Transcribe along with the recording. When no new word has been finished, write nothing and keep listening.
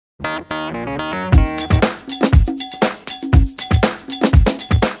Hi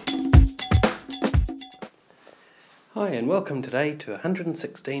and welcome today to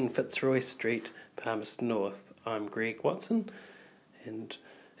 116 Fitzroy Street, Palmerston North. I'm Greg Watson and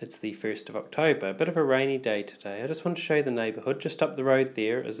it's the 1st of October, a bit of a rainy day today. I just want to show you the neighbourhood. Just up the road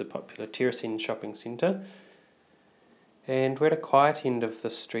there is a popular Terrace End shopping centre, and we're at a quiet end of the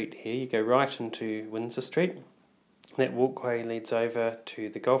street here. You go right into Windsor Street. That walkway leads over to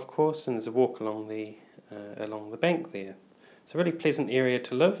the golf course and there's a walk along the bank there. It's a really pleasant area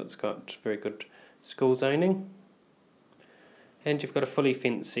to live. It's got very good school zoning. And you've got a fully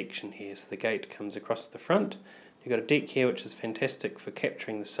fenced section here, so the gate comes across the front. You've got a deck here which is fantastic for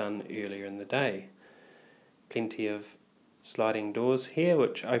capturing the sun earlier in the day. Plenty of sliding doors here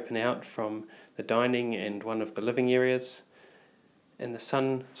which open out from the dining and one of the living areas. And the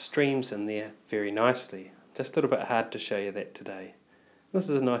sun streams in there very nicely. Just a little bit hard to show you that today. This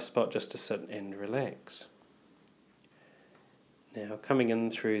is a nice spot just to sit and relax. Now coming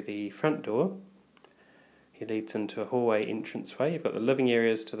in through the front door, it leads into a hallway entranceway. You've got the living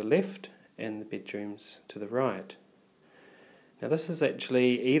areas to the left and the bedrooms to the right. Now this is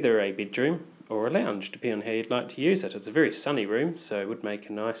actually either a bedroom or a lounge, depending on how you'd like to use it. It's a very sunny room, so it would make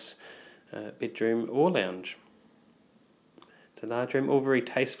a nice bedroom or lounge. It's a large room, all very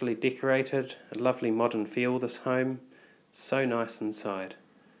tastefully decorated, a lovely modern feel, this home. So nice inside.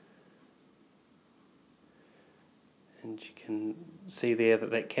 And you can see there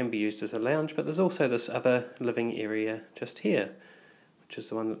that can be used as a lounge, but there's also this other living area just here, which is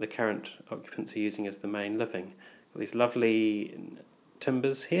the one that the current occupants are using as the main living. Got these lovely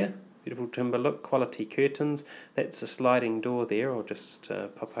timbers here, beautiful timber look, quality curtains. That's a sliding door there. I'll just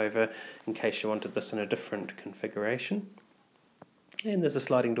pop over in case you wanted this in a different configuration. And there's a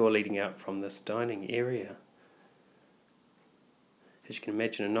sliding door leading out from this dining area. As you can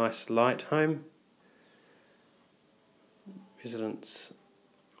imagine, a nice light home. Residents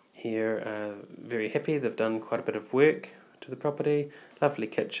here are very happy. They've done quite a bit of work to the property. Lovely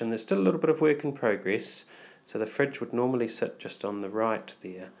kitchen. There's still a little bit of work in progress, so the fridge would normally sit just on the right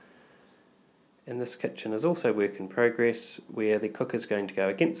there. And this kitchen is also work in progress, where the cooker's going to go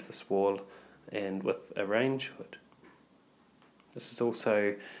against this wall and with a range hood. This is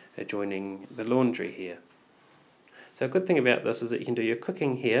also adjoining the laundry here. So a good thing about this is that you can do your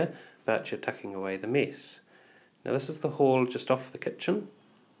cooking here, but you're tucking away the mess. Now this is the hall just off the kitchen,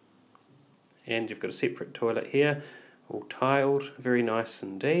 and you've got a separate toilet here, all tiled, very nice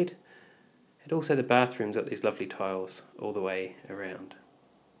indeed. And also the bathroom's got these lovely tiles all the way around.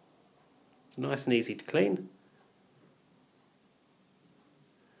 It's nice and easy to clean.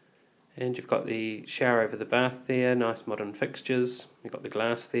 And you've got the shower over the bath there, nice modern fixtures. You've got the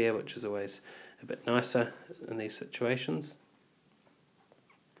glass there, which is always a bit nicer in these situations.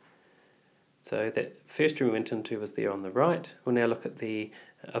 So that first room we went into was there on the right. We'll now look at the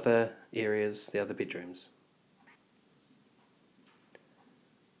other areas, the other bedrooms.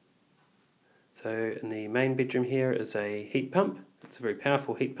 So in the main bedroom here is a heat pump. It's a very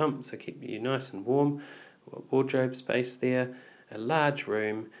powerful heat pump, so keep you nice and warm. We've got wardrobe space there, a large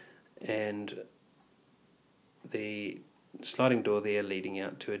room, and the sliding door there leading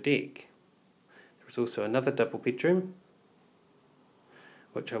out to a deck. There's also another double bedroom,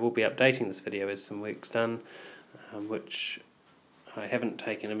 which I will be updating this video as some work's done, which I haven't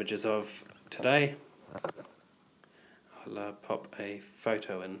taken images of today. I'll pop a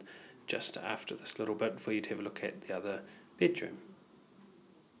photo in just after this little bit for you to have a look at the other bedroom.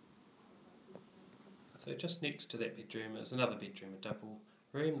 So just next to that bedroom is another bedroom, a double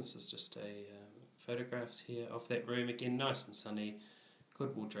room. This is just a photographs here of that room. Again, nice and sunny,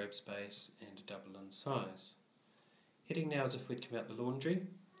 good wardrobe space and a double in size. Heading now as if we'd come out the laundry.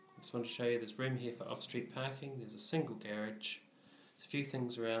 I just want to show you there's room here for off-street parking. There's a single garage. There's a few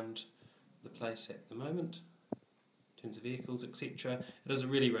things around the place at the moment in terms of vehicles, etc. It is a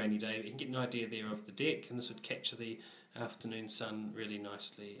really rainy day, but you can get an idea there of the deck, and this would capture the afternoon sun really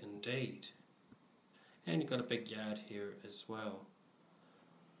nicely indeed. And you've got a big yard here as well.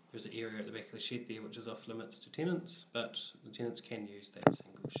 There's an area at the back of the shed there which is off limits to tenants, but the tenants can use that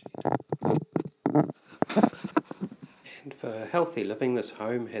single shed. And for healthy living, this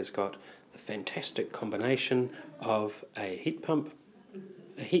home has got the fantastic combination of a heat pump,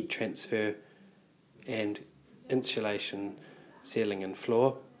 a heat transfer, and insulation ceiling and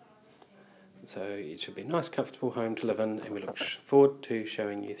floor. So it should be a nice, comfortable home to live in, and we look forward to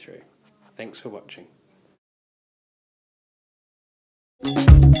showing you through. Thanks for watching.